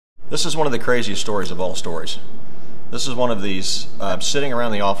This is one of the craziest stories of all stories. This is one of these, sitting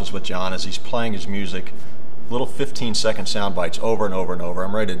around the office with John as he's playing his music, little 15-second sound bites over and over and over.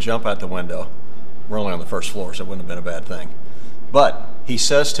 I'm ready to jump out the window. We're only on the first floor, so it wouldn't have been a bad thing. But he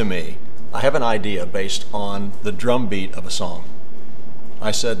says to me, I have an idea based on the drum beat of a song.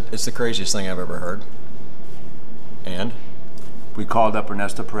 I said, it's the craziest thing I've ever heard. And? We called up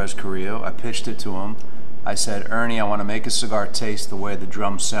Ernesto Perez Carrillo. I pitched it to him. I said, Ernie, I want to make a cigar taste the way the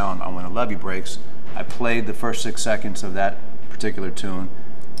drums sound on when a Levee breaks. I played the first 6 seconds of that particular tune.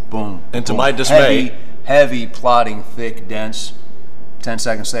 Boom. And to boom. my dismay, heavy, plodding, thick, dense. 10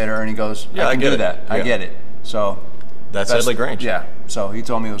 seconds later, Ernie goes, yeah, I can do that. Yeah. I get it. So that's Headley Grange. Yeah. So he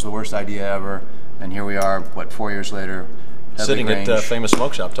told me it was the worst idea ever. And here we are, what, 4 years later, sitting Grange, at Famous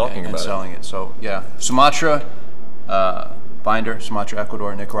Smoke Shop talking about selling it. So yeah, Sumatra binder, Sumatra,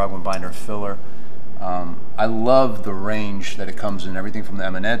 Ecuador, Nicaraguan binder filler. I love the range that it comes in, everything from the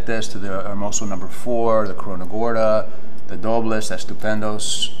Emanetes to the Hermoso No. 4, the Corona Gorda, the Dobles, the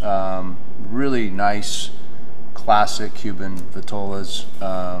Estupendos. Really nice, classic Cuban vitolas.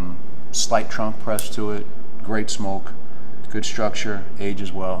 Slight trunk press to it, great smoke, good structure, age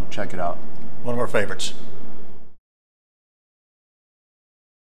as well. Check it out. One of our favorites.